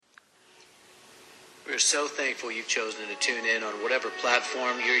We're so thankful you've chosen to tune in on whatever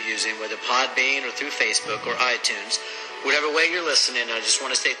platform you're using, whether Podbean or through Facebook or iTunes. Whatever way you're listening, I just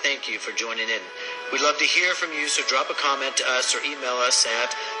want to say thank you for joining in. We'd love to hear from you, so drop a comment to us or email us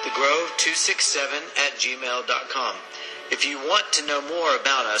at thegrove267@gmail.com. If you want to know more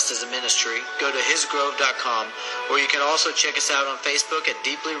about us as a ministry, go to hisgrove.com, or you can also check us out on Facebook at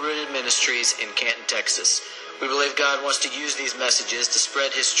Deeply Rooted Ministries in Canton, Texas. We believe God wants to use these messages to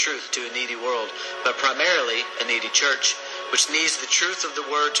spread His truth to a needy world, but primarily a needy church, which needs the truth of the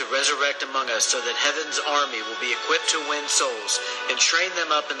Word to resurrect among us so that heaven's army will be equipped to win souls and train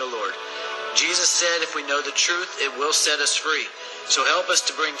them up in the Lord. Jesus said if we know the truth, it will set us free. So help us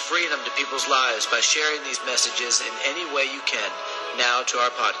to bring freedom to people's lives by sharing these messages in any way you can. Now to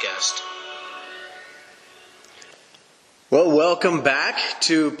our podcast. Well, welcome back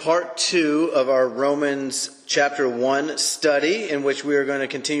to part 2 of our Romans chapter 1 study, in which we are going to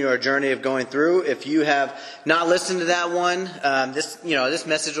continue our journey of going through. If you have not listened to that one, this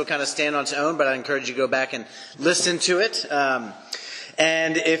message will kind of stand on its own, but I encourage you to go back and listen to it.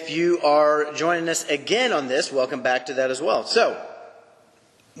 And if you are joining us again on this, welcome back to that as well. So,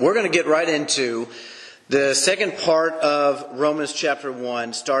 we're going to get right into the second part of Romans chapter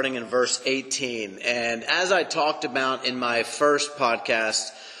 1, starting in verse 18. And as I talked about in my first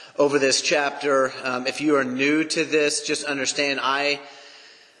podcast over this chapter, if you are new to this, just understand I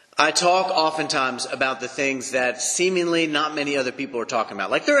talk oftentimes about the things that seemingly not many other people are talking about.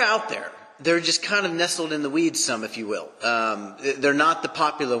 Like, they're out there. They're just kind of nestled in the weeds some, if you will. They're not the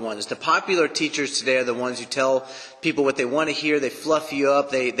popular ones. The popular teachers today are the ones who tell people what they want to hear. They fluff you up.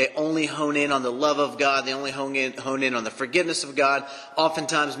 They only hone in on the love of God. They only hone in on the forgiveness of God,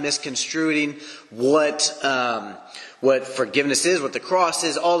 oftentimes misconstruing what forgiveness is, what the cross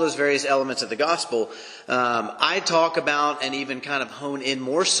is, all those various elements of the gospel. I talk about and even kind of hone in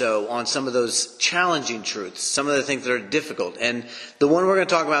more so on some of those challenging truths, some of the things that are difficult. And the one we're going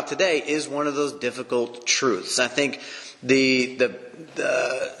to talk about today is one of those difficult truths. I think the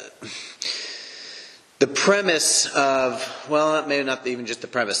premise of, well, maybe not even just the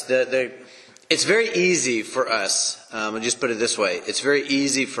premise, it's very easy for us, I'll just put it this way, it's very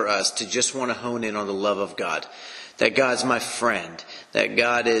easy for us to just want to hone in on the love of God. That God's my friend, that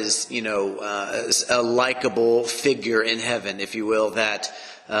God is, a likable figure in heaven, if you will, that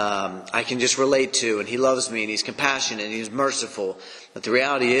I can just relate to, and He loves me, and He's compassionate, and He's merciful. But the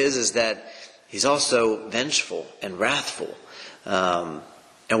reality is that He's also vengeful and wrathful. And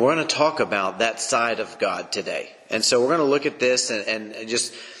we're going to talk about that side of God today. And so we're going to look at this and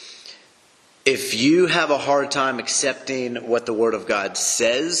just, if you have a hard time accepting what the Word of God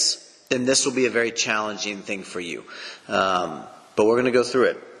says, then this will be a very challenging thing for you. But we're going to go through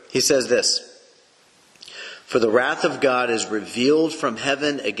it. He says this: "For the wrath of God is revealed from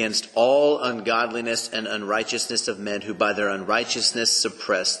heaven against all ungodliness and unrighteousness of men who by their unrighteousness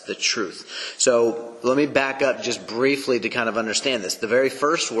suppress the truth." So let me back up just briefly to kind of understand this. The very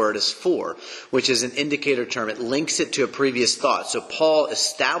first word is "for," which is an indicator term. It links it to a previous thought. So Paul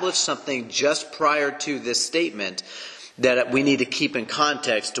established something just prior to this statement that we need to keep in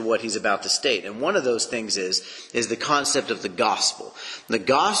context to what he's about to state. And one of those things is the concept of the gospel. The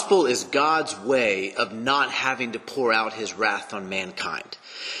gospel is God's way of not having to pour out His wrath on mankind.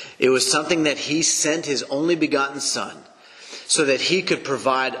 It was something that He sent His only begotten Son so that He could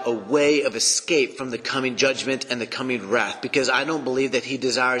provide a way of escape from the coming judgment and the coming wrath. Because I don't believe that He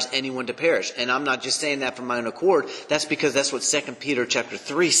desires anyone to perish. And I'm not just saying that from my own accord. That's because that's what 2 Peter chapter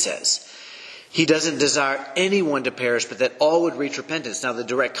 3 says. He doesn't desire anyone to perish, but that all would reach repentance. Now, the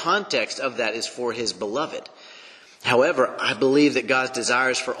direct context of that is for His beloved. However, I believe that God's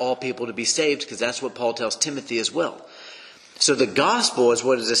desire is for all people to be saved, because that's what Paul tells Timothy as well. So the gospel, is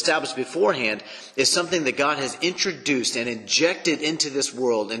what is established beforehand, is something that God has introduced and injected into this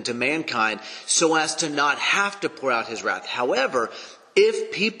world, into mankind, so as to not have to pour out His wrath. However,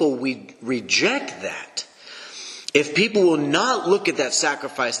 if people reject that, if people will not look at that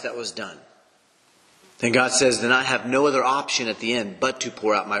sacrifice that was done, then God says, then I have no other option at the end but to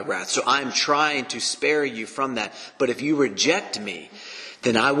pour out my wrath. So I'm trying to spare you from that. But if you reject me,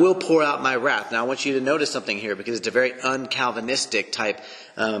 then I will pour out my wrath. Now I want you to notice something here, because it's a very un-Calvinistic type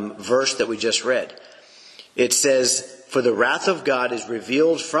verse that we just read. It says, "For the wrath of God is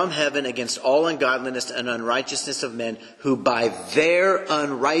revealed from heaven against all ungodliness and unrighteousness of men who by their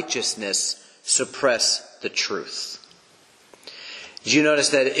unrighteousness suppress the truth." Did you notice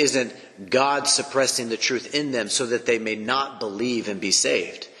that it isn't God suppressing the truth in them so that they may not believe and be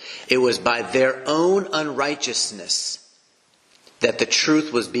saved? It was by their own unrighteousness that the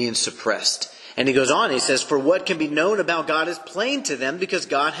truth was being suppressed. And he goes on, he says, for what can be known about God is plain to them because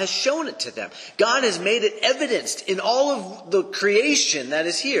God has shown it to them. God has made it evidenced in all of the creation that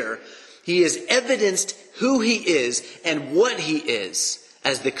is here. He has evidenced who he is and what he is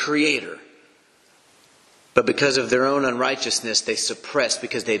as the creator. But because of their own unrighteousness, they suppress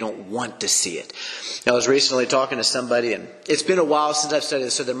because they don't want to see it. I was recently talking to somebody, and it's been a while since I've studied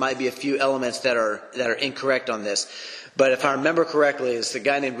this, so there might be a few elements that are incorrect on this. But if I remember correctly, it's a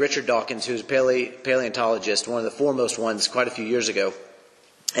guy named Richard Dawkins, who's a paleontologist, one of the foremost ones quite a few years ago.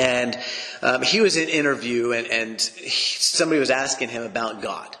 And he was in an interview, and somebody was asking him about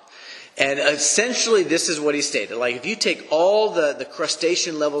God. And essentially this is what he stated. Like, if you take all the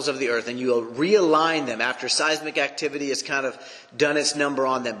crustacean levels of the earth and you realign them after seismic activity has kind of done its number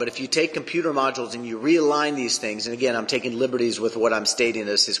on them. But if you take computer modules and you realign these things, and again, I'm taking liberties with what I'm stating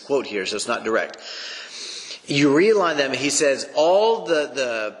as his quote here, so it's not direct. You realign them, he says, all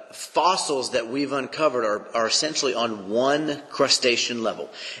the fossils that we've uncovered are essentially on one crustacean level.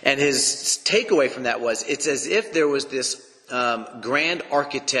 And his takeaway from that was, it's as if there was this grand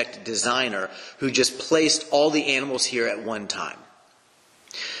architect designer who just placed all the animals here at one time.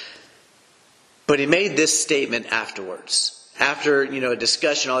 But he made this statement afterwards. After, a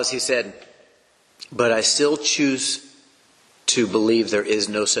discussion, all this, he said, but I still choose to believe there is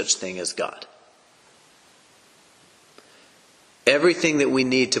no such thing as God. Everything that we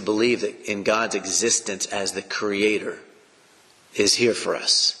need to believe that in God's existence as the creator is here for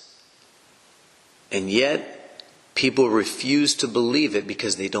us. And yet, people refuse to believe it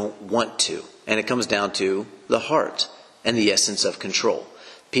because they don't want to. And it comes down to the heart and the essence of control.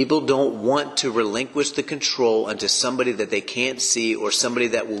 People don't want to relinquish the control unto somebody that they can't see or somebody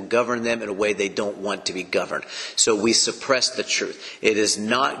that will govern them in a way they don't want to be governed. So we suppress the truth. It is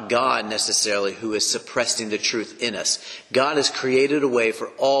not God necessarily who is suppressing the truth in us. God has created a way for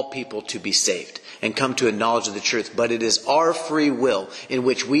all people to be saved and come to a knowledge of the truth. But it is our free will in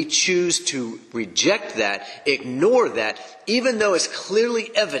which we choose to reject that, ignore that, even though it's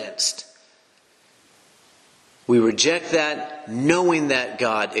clearly evidenced. We reject that knowing that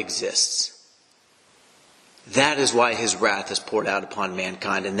God exists. That is why his wrath is poured out upon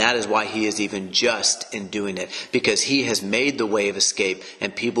mankind, and that is why he is even just in doing it, because he has made the way of escape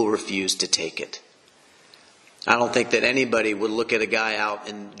and people refuse to take it. I don't think that anybody would look at a guy out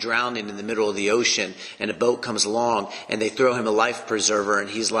and drowning in the middle of the ocean and a boat comes along and they throw him a life preserver and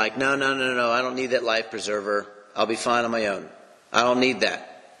he's like, no, I don't need that life preserver. I'll be fine on my own. I don't need that.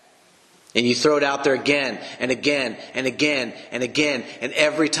 And you throw it out there again and again and again and again. And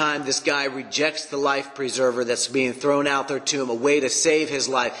every time this guy rejects the life preserver that's being thrown out there to him, a way to save his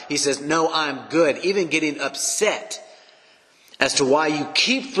life, he says, no, I'm good. Even getting upset as to why you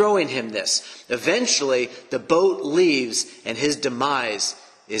keep throwing him this. Eventually, the boat leaves and his demise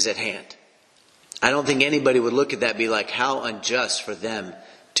is at hand. I don't think anybody would look at that and be like, how unjust for them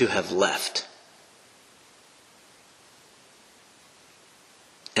to have left.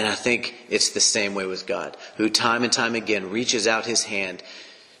 And I think it's the same way with God, who time and time again reaches out his hand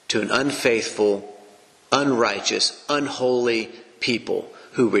to an unfaithful, unrighteous, unholy people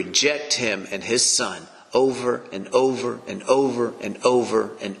who reject him and his son over and over and over and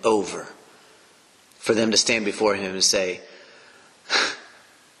over and over. For them to stand before him and say,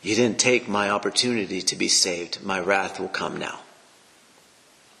 you didn't take my opportunity to be saved. My wrath will come now.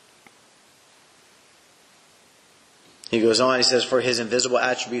 He goes on, he says, for his invisible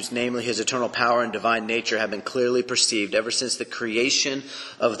attributes, namely his eternal power and divine nature, have been clearly perceived ever since the creation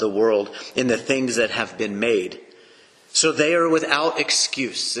of the world in the things that have been made. So they are without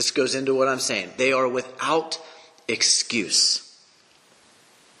excuse. This goes into what I'm saying. They are without excuse.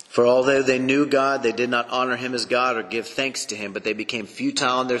 For although they knew God, they did not honor him as God or give thanks to him, but they became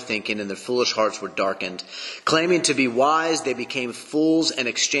futile in their thinking and their foolish hearts were darkened. Claiming to be wise, they became fools and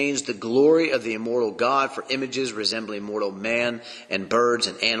exchanged the glory of the immortal God for images resembling mortal man and birds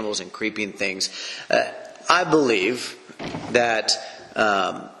and animals and creeping things. I believe that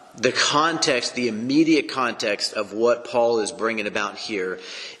the context, the immediate context of what Paul is bringing about here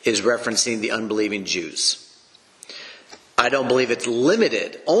is referencing the unbelieving Jews. I don't believe it's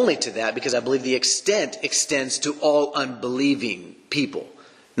limited only to that, because I believe the extent extends to all unbelieving people.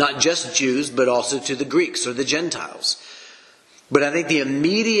 Not just Jews, but also to the Greeks or the Gentiles. But I think the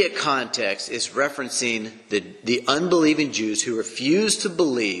immediate context is referencing the unbelieving Jews who refuse to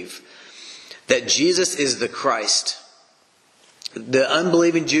believe that Jesus is the Christ. The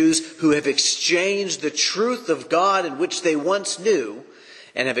unbelieving Jews who have exchanged the truth of God in which they once knew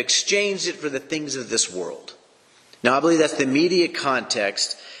and have exchanged it for the things of this world. Now, I believe that's the immediate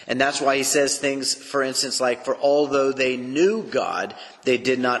context, And that's why he says things, for instance, like, for although they knew God, they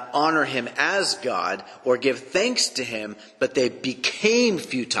did not honor him as God or give thanks to him, but they became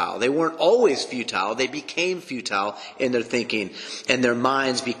futile. They weren't always futile. They became futile in their thinking, and their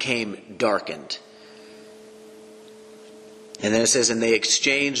minds became darkened. And then it says, and they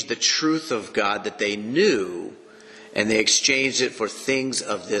exchanged the truth of God that they knew, and they exchanged it for things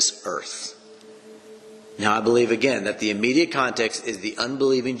of this earth. Now, I believe, again, that the immediate context is the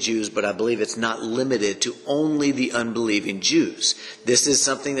unbelieving Jews, but I believe it's not limited to only the unbelieving Jews. This is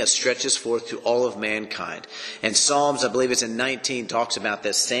something that stretches forth to all of mankind. And Psalms, I believe it's in 19, talks about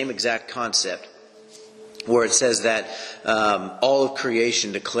this same exact concept, where it says that all of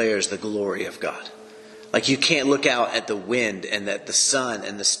creation declares the glory of God. Like, you can't look out at the wind and at the sun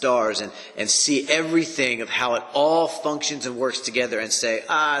and the stars and see everything of how it all functions and works together and say,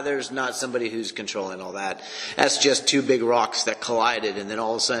 there's not somebody who's controlling all that. That's just two big rocks that collided, and then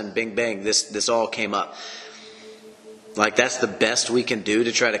all of a sudden, bing, bang, this all came up. Like, that's the best we can do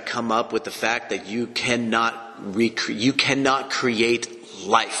to try to come up with the fact that you cannot create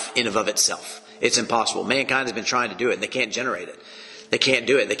life in and of itself. It's impossible. Mankind has been trying to do it, and they can't generate it. They can't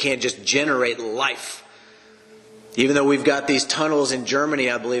do it. They can't just generate life. Even though we've got these tunnels in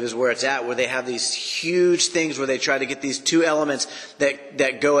Germany, I believe is where it's at, where they have these huge things where they try to get these two elements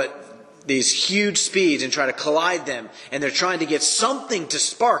that go at these huge speeds and try to collide them. And they're trying to get something to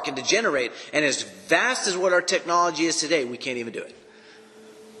spark and to generate. And as vast as what our technology is today, we can't even do it.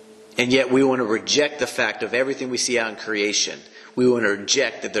 And yet we want to reject the fact of everything we see out in creation. We want to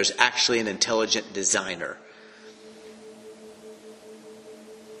reject that there's actually an intelligent designer.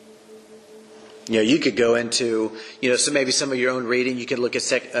 You could go into, so maybe some of your own reading. You could look at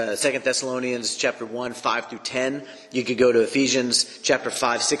 2 Thessalonians chapter 1, 5 through 10. You could go to Ephesians chapter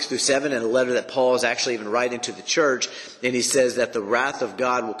 5, 6 through 7, and a letter that Paul is actually even writing to the church. And he says that the wrath of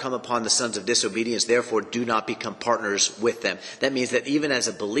God will come upon the sons of disobedience. Therefore, do not become partners with them. That means that even as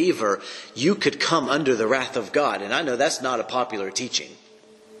a believer, you could come under the wrath of God. And I know that's not a popular teaching,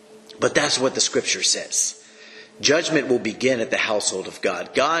 but that's what the scripture says. Judgment will begin at the household of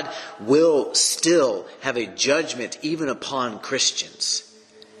God. God will still have a judgment even upon Christians.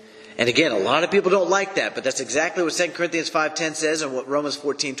 And again, a lot of people don't like that, but that's exactly what 2 Corinthians 5:10 says and what Romans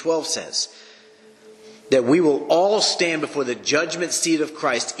 14:12 says. That we will all stand before the judgment seat of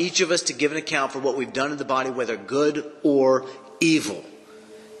Christ, each of us to give an account for what we've done in the body, whether good or evil.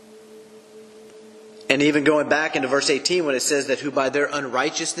 And even going back into verse 18 when it says that who by their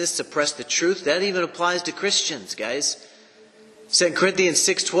unrighteousness suppress the truth, that even applies to Christians, guys. 2 Corinthians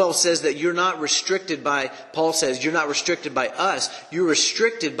 6:12 says that you're not restricted by, Paul says, you're not restricted by us. You're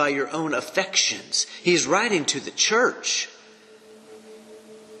restricted by your own affections. He's writing to the church.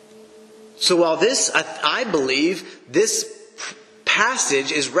 So while I believe this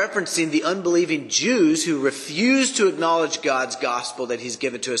passage is referencing the unbelieving Jews who refuse to acknowledge God's gospel that He's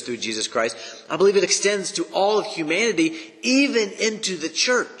given to us through Jesus Christ, I believe it extends to all of humanity, even into the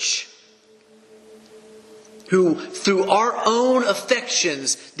church, who through our own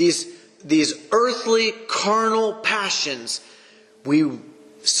affections, these earthly carnal passions, we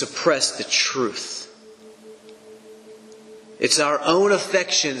suppress the truth. It's our own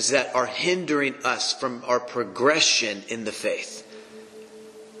affections that are hindering us from our progression in the faith.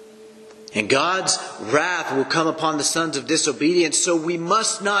 And God's wrath will come upon the sons of disobedience, so we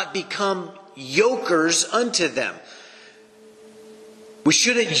must not become yokers unto them. We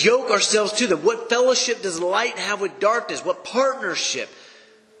shouldn't yoke ourselves to them. What fellowship does light have with darkness? What partnership?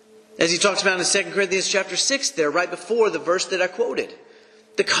 As he talks about in 2 Corinthians chapter 6 there, right before the verse that I quoted.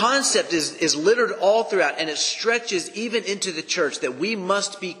 The concept is littered all throughout, and it stretches even into the church that we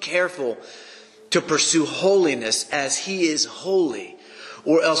must be careful to pursue holiness as He is holy.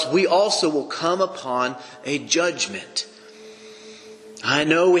 Or else we also will come upon a judgment. I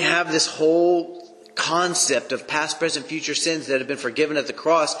know we have this whole concept of past, present, future sins that have been forgiven at the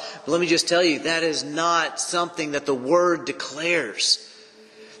cross. But let me just tell you, that is not something that the Word declares.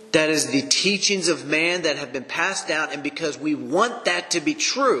 That is the teachings of man that have been passed down. And because we want that to be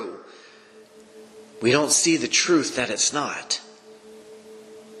true, we don't see the truth that it's not.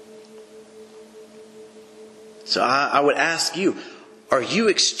 So I would ask you, are you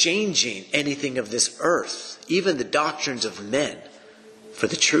exchanging anything of this earth, even the doctrines of men, for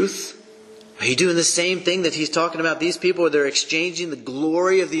the truth? Are you doing the same thing that he's talking about these people, where they're exchanging the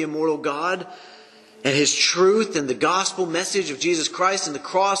glory of the immortal God and His truth and the gospel message of Jesus Christ and the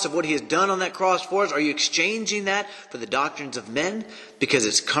cross of what He has done on that cross for us? Are you exchanging that for the doctrines of men because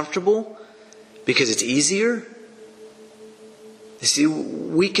it's comfortable, because it's easier? You see,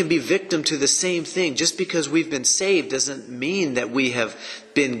 we can be victim to the same thing. Just because we've been saved doesn't mean that we have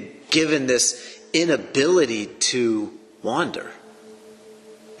been given this inability to wander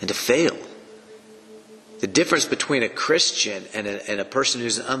and to fail. The difference between a Christian and a person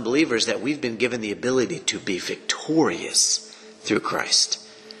who's an unbeliever is that we've been given the ability to be victorious through Christ.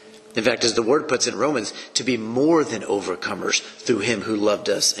 In fact, as the Word puts it in Romans, to be more than overcomers through Him who loved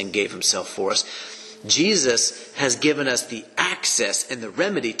us and gave Himself for us. Jesus has given us the access and the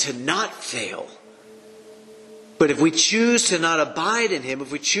remedy to not fail. But if we choose to not abide in Him,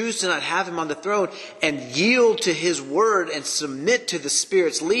 if we choose to not have Him on the throne and yield to His Word and submit to the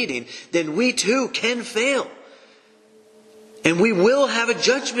Spirit's leading, then we too can fail. And we will have a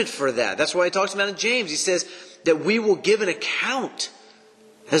judgment for that. That's why He talks about in James. He says that we will give an account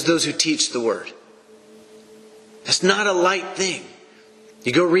as those who teach the Word. That's not a light thing.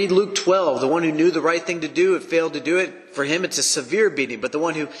 You go read Luke 12. The one who knew the right thing to do and failed to do it, for him it's a severe beating. But the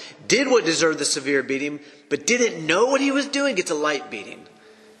one who did what deserved the severe beating, but didn't know what he was doing, gets a light beating.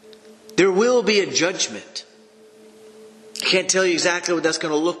 There will be a judgment. I can't tell you exactly what that's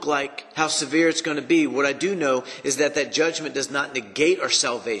going to look like, how severe it's going to be. What I do know is that that judgment does not negate our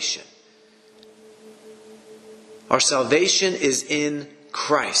salvation. Our salvation is in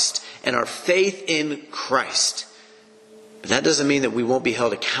Christ and our faith in Christ. But that doesn't mean that we won't be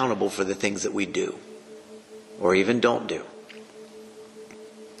held accountable for the things that we do or even don't do.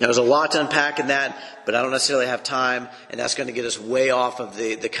 Now, there's a lot to unpack in that, but I don't necessarily have time, and that's going to get us way off of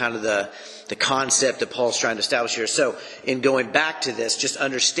the kind of the concept that Paul's trying to establish here. So, in going back to this, just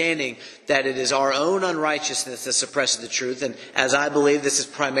understanding that it is our own unrighteousness that suppresses the truth, and as I believe, this is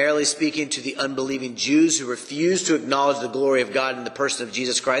primarily speaking to the unbelieving Jews who refuse to acknowledge the glory of God in the person of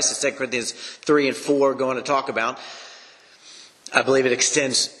Jesus Christ, as 2 Corinthians 3 and 4 go on to talk about. I believe it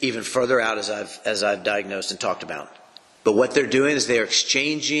extends even further out as I've diagnosed and talked about. But what they're doing is they're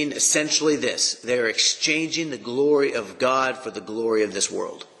exchanging essentially this. They're exchanging the glory of God for the glory of this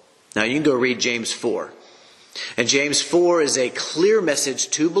world. Now you can go read James 4. And James 4 is a clear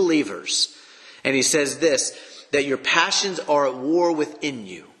message to believers. And he says this, that your passions are at war within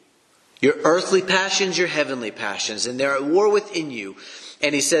you. Your earthly passions, your heavenly passions. And they're at war within you.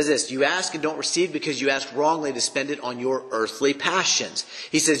 And he says this, you ask and don't receive because you ask wrongly to spend it on your earthly passions.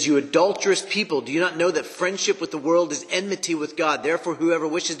 He says, you adulterous people, do you not know that friendship with the world is enmity with God? Therefore, whoever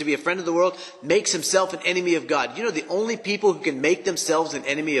wishes to be a friend of the world makes himself an enemy of God. You know, the only people who can make themselves an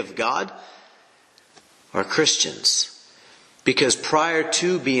enemy of God are Christians. Because prior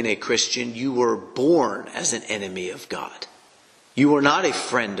to being a Christian, you were born as an enemy of God. You are not a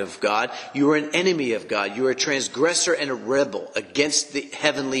friend of God. You are an enemy of God. You are a transgressor and a rebel against the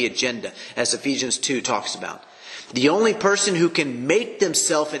heavenly agenda, as Ephesians 2 talks about. The only person who can make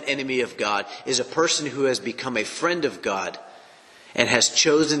themselves an enemy of God is a person who has become a friend of God and has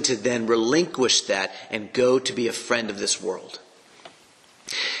chosen to then relinquish that and go to be a friend of this world.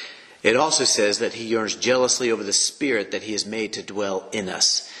 It also says that he yearns jealously over the Spirit that he has made to dwell in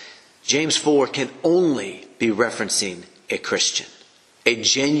us. James 4 can only be referencing a Christian, a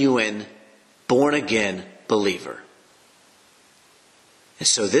genuine, born-again believer. And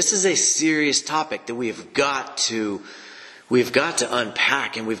so this is a serious topic that we've got to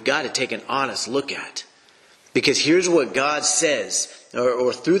unpack and we've got to take an honest look at. Because here's what God says,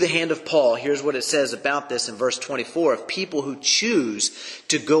 or through the hand of Paul, here's what it says about this in verse 24, of people who choose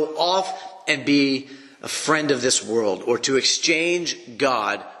to go off and be a friend of this world, or to exchange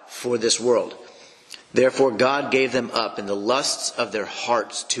God for this world. Therefore God gave them up in the lusts of their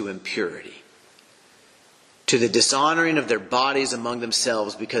hearts to impurity, to the dishonoring of their bodies among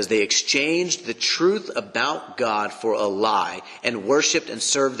themselves, because they exchanged the truth about God for a lie and worshipped and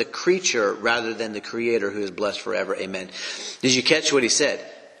served the creature rather than the Creator, who is blessed forever. Amen. Did you catch what he said?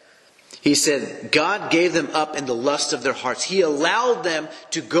 He said, God gave them up in the lust of their hearts. He allowed them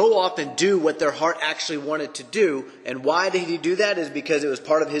to go off and do what their heart actually wanted to do. And why did he do that? Is because it was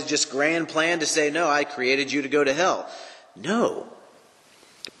part of his just grand plan to say, no, I created you to go to hell. No.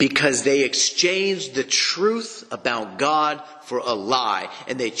 Because they exchanged the truth about God for a lie.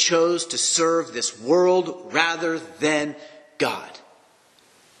 And they chose to serve this world rather than God.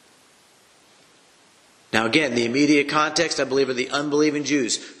 Now again, the immediate context, I believe, are the unbelieving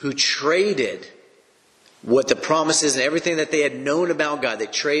Jews who traded what the promises and everything that they had known about God. They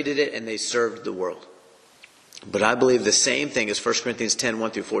traded it and they served the world. But I believe the same thing as 1 Corinthians 10,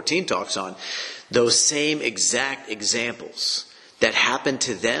 1 through 14 talks on. Those same exact examples that happened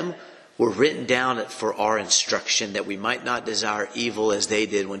to them were written down for our instruction, that we might not desire evil as they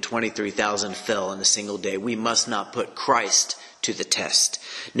did when 23,000 fell in a single day. We must not put Christ to the test.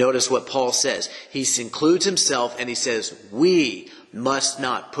 Notice what Paul says. He includes himself and he says, we must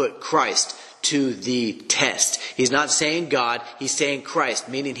not put Christ to the test. He's not saying God, he's saying Christ,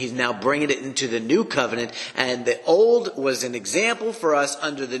 meaning he's now bringing it into the new covenant, and the old was an example for us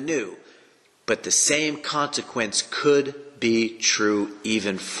under the new. But the same consequence could be true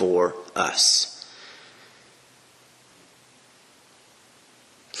even for us.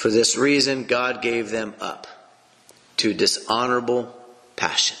 For this reason, God gave them up to dishonorable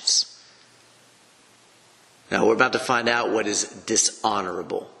passions. Now, we're about to find out what is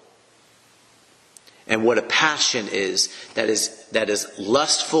dishonorable. And what a passion is that is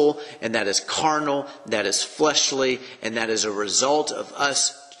lustful, and that is carnal, that is fleshly, and that is a result of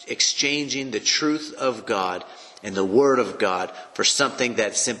us exchanging the truth of God and the Word of God for something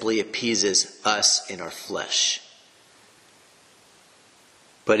that simply appeases us in our flesh.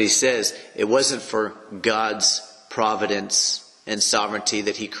 But he says it wasn't for God's providence and sovereignty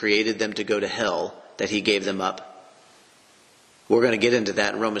that he created them to go to hell, that he gave them up. We're going to get into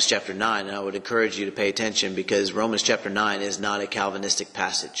that in Romans chapter 9, and I would encourage you to pay attention, because Romans chapter 9 is not a Calvinistic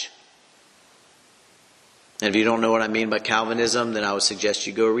passage. And if you don't know what I mean by Calvinism, then I would suggest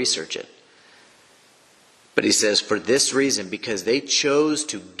you go research it. But he says, for this reason, because they chose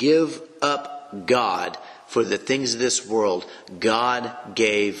to give up God for the things of this world, God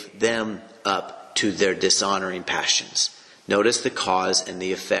gave them up to their dishonoring passions. Notice the cause and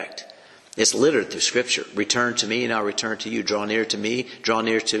the effect. It's littered through Scripture. Return to me and I'll return to you. Draw near to me,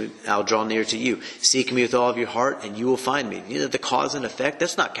 I'll draw near to you. Seek me with all of your heart and you will find me. You know, the cause and effect,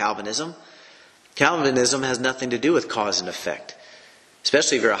 that's not Calvinism. Calvinism has nothing to do with cause and effect.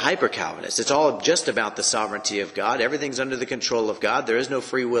 Especially if you're a hyper-Calvinist. It's all just about the sovereignty of God. Everything's under the control of God. There is no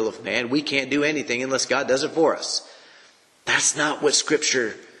free will of man. We can't do anything unless God does it for us. That's not what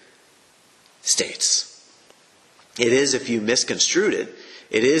Scripture states. It is if you misconstrued it.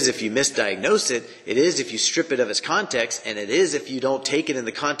 It is if you misdiagnose it. It is if you strip it of its context. And it is if you don't take it in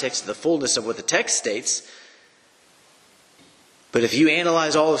the context of the fullness of what the text states. But if you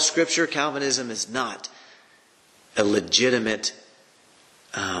analyze all of Scripture, Calvinism is not a legitimate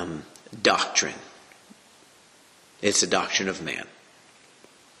doctrine. It's a doctrine of man.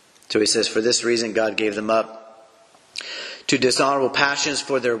 So he says, for this reason God gave them up to dishonorable passions,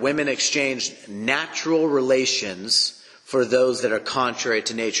 for their women exchanged natural relations for those that are contrary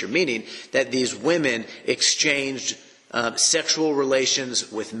to nature. Meaning that these women exchanged sexual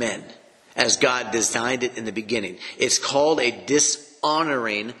relations with men as God designed it in the beginning. It's called a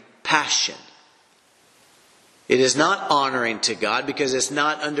dishonoring passion. It is not honoring to God because it's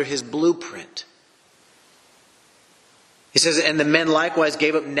not under His blueprint. He says, and the men likewise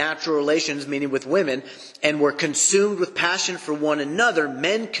gave up natural relations, meaning with women, and were consumed with passion for one another,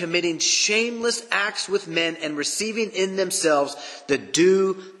 men committing shameless acts with men and receiving in themselves the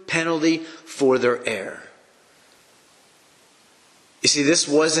due penalty for their error. You see, this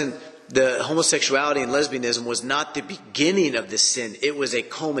wasn't, the homosexuality and lesbianism was not the beginning of this sin. It was a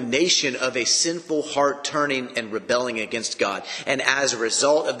culmination of a sinful heart turning and rebelling against God. And as a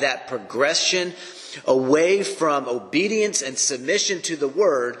result of that progression away from obedience and submission to the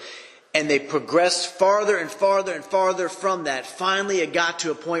Word, and they progressed farther and farther and farther from that, finally it got to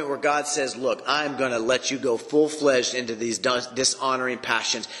a point where God says, look, I'm going to let you go full-fledged into these dishonoring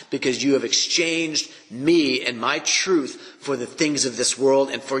passions because you have exchanged me and my truth for the things of this world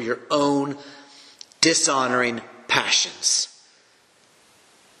and for your own dishonoring passions.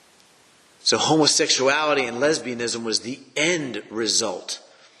 So homosexuality and lesbianism was the end result.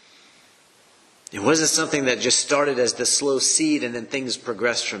 It wasn't something that just started as the slow seed and then things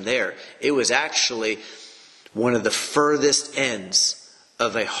progressed from there. It was actually one of the furthest ends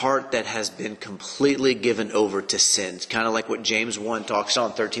of a heart that has been completely given over to sin. It's kind of like what James 1 talks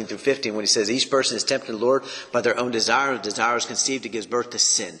on, 13 through 15, when he says, each person is tempted, Lord, by their own desire. Desire is conceived, it gives birth to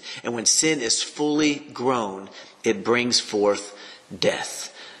sin. And when sin is fully grown, it brings forth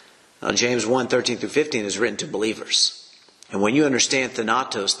death. Now, James 1, 13 through 15 is written to believers. And when you understand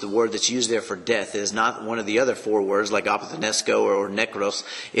thanatos, the word that's used there for death, is not one of the other four words like apathenesko or nekros.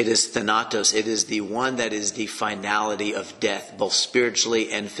 It is thanatos. It is the one that is the finality of death, both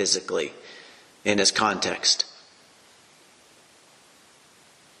spiritually and physically, in its context.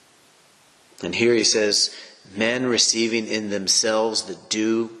 And here he says, men receiving in themselves the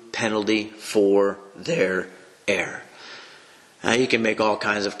due penalty for their error. Now, you can make all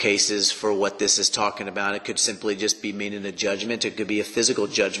kinds of cases for what this is talking about. It could simply just be meaning a judgment. It could be a physical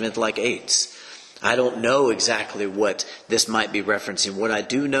judgment like AIDS. I don't know exactly what this might be referencing. What I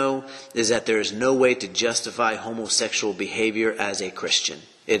do know is that there is no way to justify homosexual behavior as a Christian.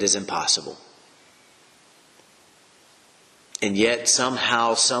 It is impossible. And yet,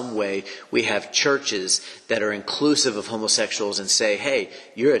 somehow, some way, we have churches that are inclusive of homosexuals and say, hey,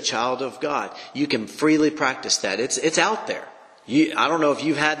 you're a child of God. You can freely practice that. It's out there. I don't know if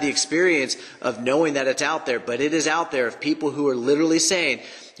you've had the experience of knowing that it's out there, but it is out there of people who are literally saying,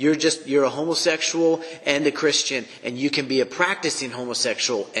 you're a homosexual and a Christian, and you can be a practicing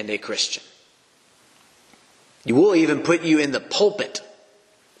homosexual and a Christian. You will even put you in the pulpit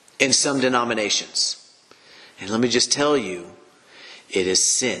in some denominations. And let me just tell you, it is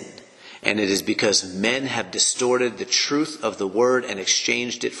sin. And it is because men have distorted the truth of the word and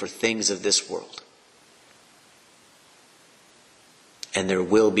exchanged it for things of this world. And there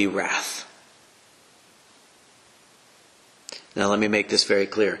will be wrath. Now let me make this very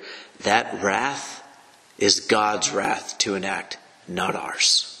clear. That wrath is God's wrath to enact, not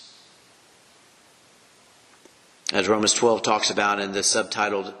ours. As Romans 12 talks about in the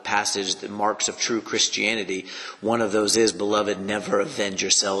subtitled passage, the marks of true Christianity, one of those is, beloved, never avenge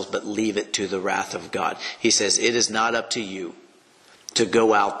yourselves, but leave it to the wrath of God. He says, it is not up to you to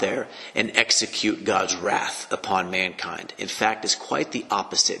go out there and execute God's wrath upon mankind. In fact, it's quite the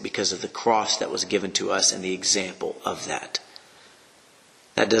opposite because of the cross that was given to us and the example of that.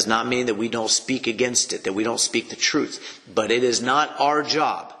 That does not mean that we don't speak against it, that we don't speak the truth. But it is not our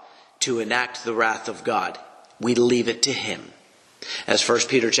job to enact the wrath of God. We leave it to Him. As 1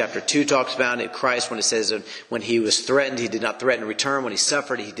 Peter chapter 2 talks about it, Christ, when it says when He was threatened, He did not threaten in return. When He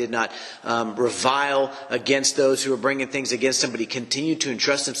suffered, He did not revile against those who were bringing things against Him, but He continued to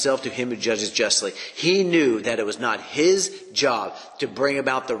entrust Himself to Him who judges justly. He knew that it was not His job to bring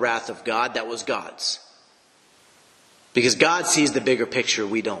about the wrath of God. That was God's. Because God sees the bigger picture,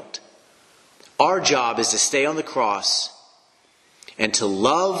 we don't. Our job is to stay on the cross and to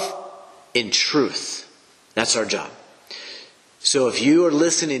love in truth. That's our job. So if you are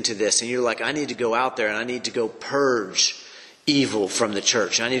listening to this and you're like, I need to go out there and I need to go purge evil from the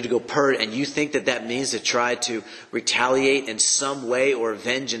church. I need to go purge. And you think that that means to try to retaliate in some way or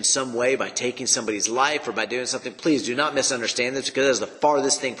avenge in some way by taking somebody's life or by doing something. Please do not misunderstand this, because that is the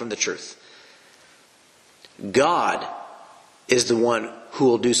farthest thing from the truth. God is the one who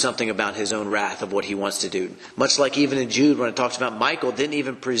will do something about His own wrath of what He wants to do. Much like even in Jude, when it talks about Michael, didn't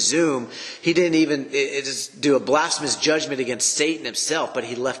even presume, he didn't even do a blasphemous judgment against Satan himself, but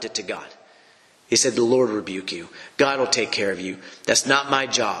he left it to God. He said, the Lord rebuke you. God will take care of you. That's not my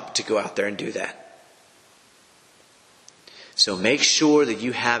job to go out there and do that. So make sure that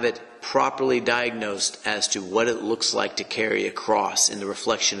you have it properly diagnosed as to what it looks like to carry a cross in the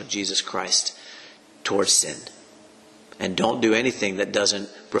reflection of Jesus Christ towards sin. And don't do anything that doesn't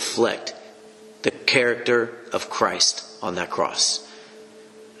reflect the character of Christ on that cross.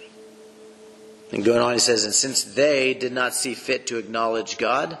 And going on, he says, and since they did not see fit to acknowledge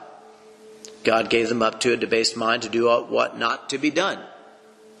God, God gave them up to a debased mind to do what not to be done.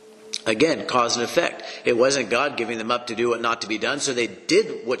 Again, cause and effect. It wasn't God giving them up to do what not to be done, so they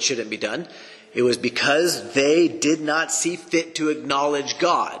did what shouldn't be done. It was because they did not see fit to acknowledge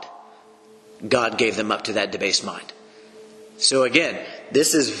God. God gave them up to that debased mind. So again,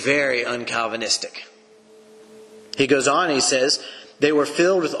 this is very un-Calvinistic. He goes on and he says, they were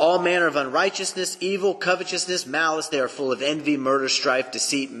filled with all manner of unrighteousness, evil, covetousness, malice. They are full of envy, murder, strife,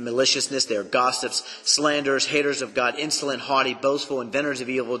 deceit, maliciousness. They are gossips, slanderers, haters of God, insolent, haughty, boastful, inventors of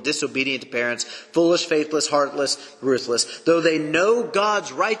evil, disobedient to parents, foolish, faithless, heartless, ruthless. Though they know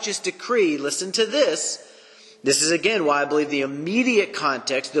God's righteous decree, listen to this. This is again why I believe the immediate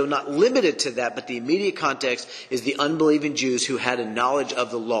context, though not limited to that, but the immediate context is the unbelieving Jews who had a knowledge of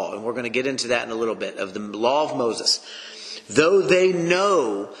the law. And we're going to get into that in a little bit, of the law of Moses. Though they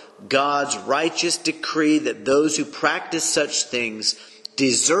know God's righteous decree that those who practice such things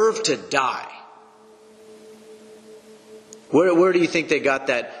deserve to die. Where do you think they got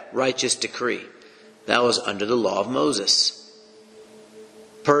that righteous decree? That was under the law of Moses.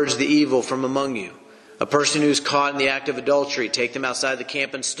 Purge the evil from among you. A person who's caught in the act of adultery, take them outside the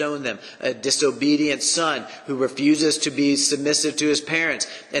camp and stone them. A disobedient son who refuses to be submissive to his parents,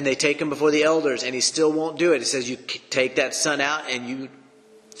 and they take him before the elders and he still won't do it. It says you take that son out and you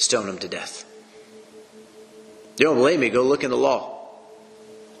stone him to death. You don't believe me? Go look in the law.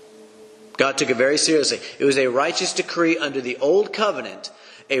 God took it very seriously. It was a righteous decree under the old covenant,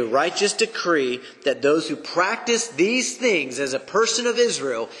 a righteous decree that those who practice these things as a person of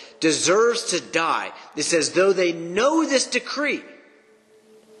Israel deserves to die. It says, though they know this decree,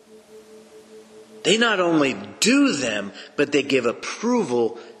 they not only do them, but they give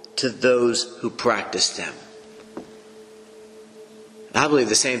approval to those who practice them. I believe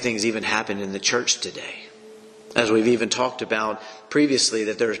the same thing has even happened in the church today. As we've even talked about previously,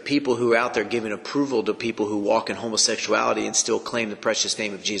 that there's people who are out there giving approval to people who walk in homosexuality and still claim the precious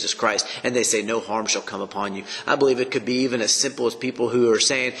name of Jesus Christ. And they say, no harm shall come upon you. I believe it could be even as simple as people who are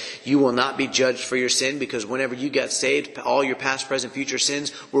saying, you will not be judged for your sin because whenever you got saved, all your past, present, future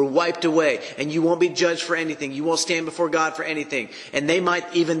sins were wiped away. And you won't be judged for anything. You won't stand before God for anything. And they might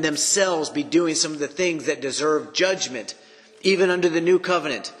even themselves be doing some of the things that deserve judgment, even under the new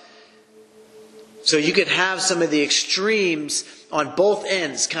covenant. So you could have some of the extremes on both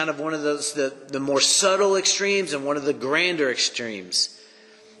ends, kind of one of those, the more subtle extremes and one of the grander extremes.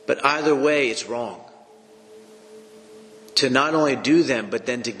 But either way, it's wrong. To not only do them, but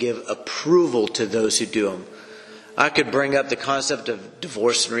then to give approval to those who do them. I could bring up the concept of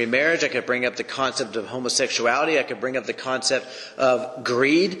divorce and remarriage. I could bring up the concept of homosexuality. I could bring up the concept of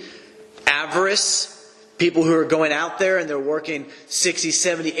greed, avarice. People who are going out there and they're working 60,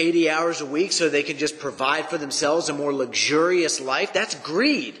 70, 80 hours a week so they can just provide for themselves a more luxurious life. That's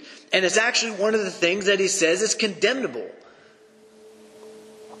greed. And it's actually one of the things that he says is condemnable.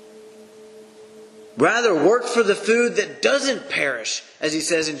 Rather, work for the food that doesn't perish, as he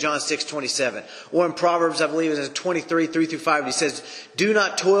says in John 6:27. Or in Proverbs, I believe it's 23, 3-5, he says, do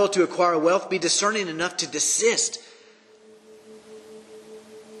not toil to acquire wealth, be discerning enough to desist.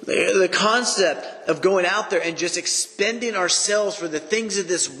 The concept of going out there and just expending ourselves for the things of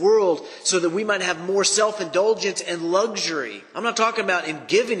this world so that we might have more self-indulgence and luxury. I'm not talking about in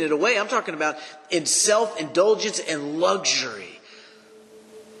giving it away. I'm talking about in self-indulgence and luxury.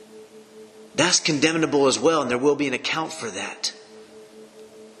 That's condemnable as well, and there will be an account for that.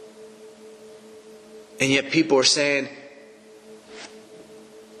 And yet people are saying,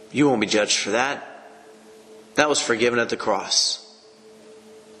 you won't be judged for that. That was forgiven at the cross.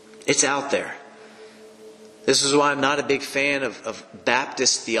 It's out there. This is why I'm not a big fan of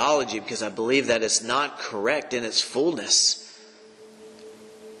Baptist theology, because I believe that it's not correct in its fullness.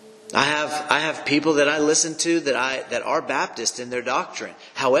 I have people that I listen to that are Baptist in their doctrine.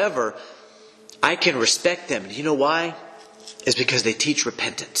 However, I can respect them. You know why? It's because they teach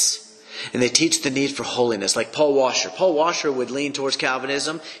repentance. And they teach the need for holiness, like Paul Washer. Paul Washer would lean towards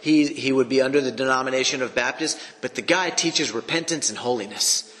Calvinism. He would be under the denomination of Baptist. But the guy teaches repentance and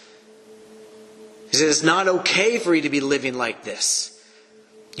holiness. He says it's not okay for you to be living like this.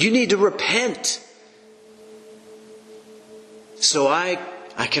 You need to repent. So I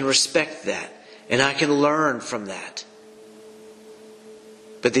can respect that. And I can learn from that.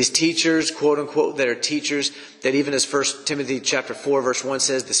 But these teachers, quote unquote, that are teachers, that even as 1 Timothy chapter 4 verse 1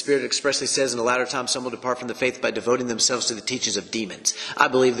 says, the Spirit expressly says in the latter time some will depart from the faith by devoting themselves to the teachings of demons. I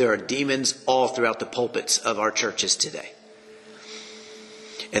believe there are demons all throughout the pulpits of our churches today.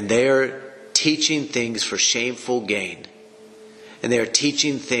 And they are teaching things for shameful gain. And they are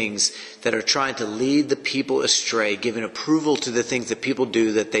teaching things that are trying to lead the people astray, giving approval to the things that people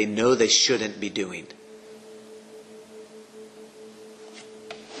do that they know they shouldn't be doing.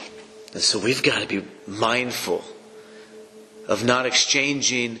 And so we've got to be mindful of not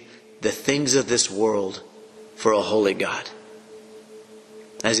exchanging the things of this world for a holy God.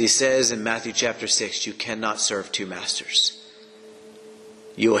 As he says in Matthew chapter 6, you cannot serve two masters.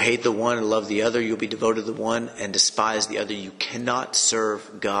 You will hate the one and love the other. You'll be devoted to the one and despise the other. You cannot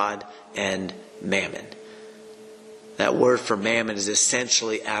serve God and mammon. That word for mammon is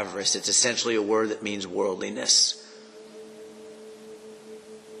essentially avarice. It's essentially a word that means worldliness.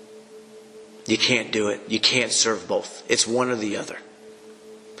 You can't do it. You can't serve both. It's one or the other.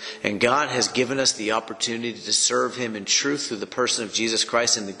 And God has given us the opportunity to serve Him in truth through the person of Jesus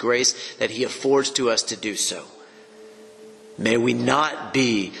Christ and the grace that He affords to us to do so. May we not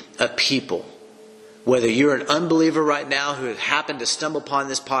be a people, whether you're an unbeliever right now who has happened to stumble upon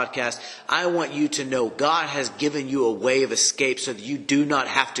this podcast, I want you to know God has given you a way of escape so that you do not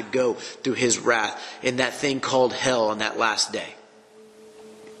have to go through His wrath in that thing called hell on that last day.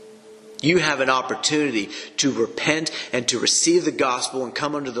 You have an opportunity to repent and to receive the gospel and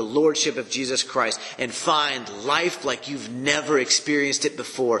come under the lordship of Jesus Christ and find life like you've never experienced it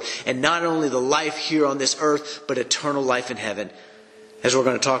before. And not only the life here on this earth, but eternal life in heaven, as we're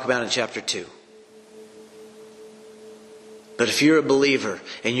going to talk about in chapter 2. But if you're a believer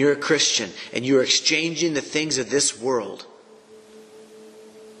and you're a Christian and you're exchanging the things of this world,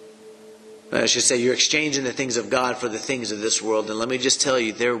 I should say you're exchanging the things of God for the things of this world. And let me just tell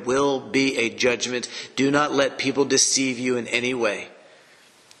you, there will be a judgment. Do not let people deceive you in any way.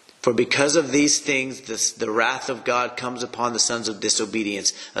 For because of these things, the wrath of God comes upon the sons of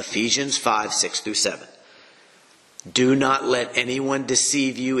disobedience. Ephesians 5, 6 through 7. Do not let anyone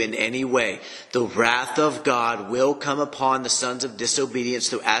deceive you in any way. The wrath of God will come upon the sons of disobedience.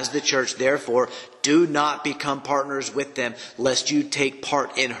 So as the church, therefore, do not become partners with them, lest you take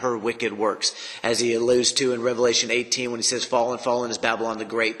part in her wicked works. As he alludes to in Revelation 18 when he says, fallen, fallen is Babylon the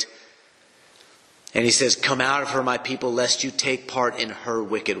Great. And he says, come out of her, my people, lest you take part in her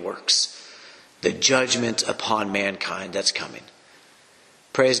wicked works. The judgment upon mankind that's coming.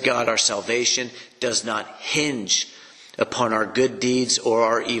 Praise God, our salvation does not hinge upon our good deeds or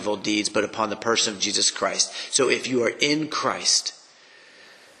our evil deeds, but upon the person of Jesus Christ. So if you are in Christ,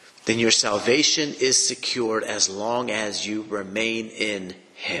 then your salvation is secured as long as you remain in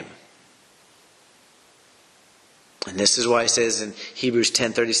Him. And this is why it says in Hebrews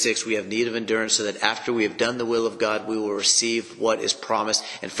 10:36, we have need of endurance so that after we have done the will of God, we will receive what is promised.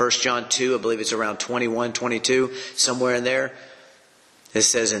 And 1 John 2, I believe it's around 21, 22, somewhere in there, it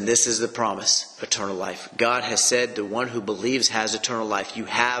says, and this is the promise, eternal life. God has said the one who believes has eternal life. You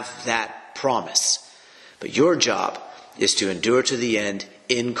have that promise. But your job is to endure to the end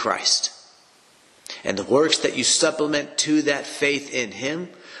in Christ. And the works that you supplement to that faith in Him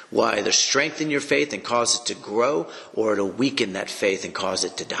will either strengthen your faith and cause it to grow, or it'll weaken that faith and cause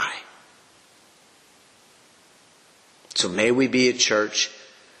it to die. So may we be a church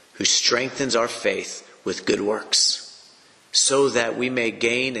who strengthens our faith with good works, so that we may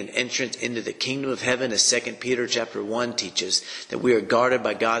gain an entrance into the kingdom of heaven, as 2 Peter chapter 1 teaches, that we are guarded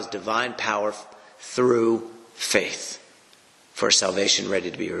by God's divine power through faith for salvation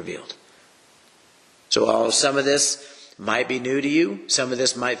ready to be revealed. So while some of this might be new to you, some of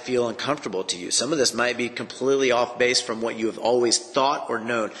this might feel uncomfortable to you, some of this might be completely off base from what you have always thought or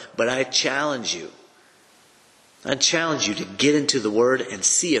known, but I challenge you to get into the Word and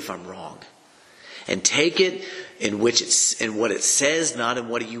see if I'm wrong. And take it in what it says, not in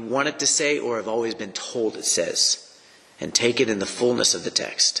what you want it to say or have always been told it says. And take it in the fullness of the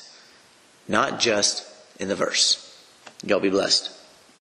text, not just in the verse. Y'all be blessed.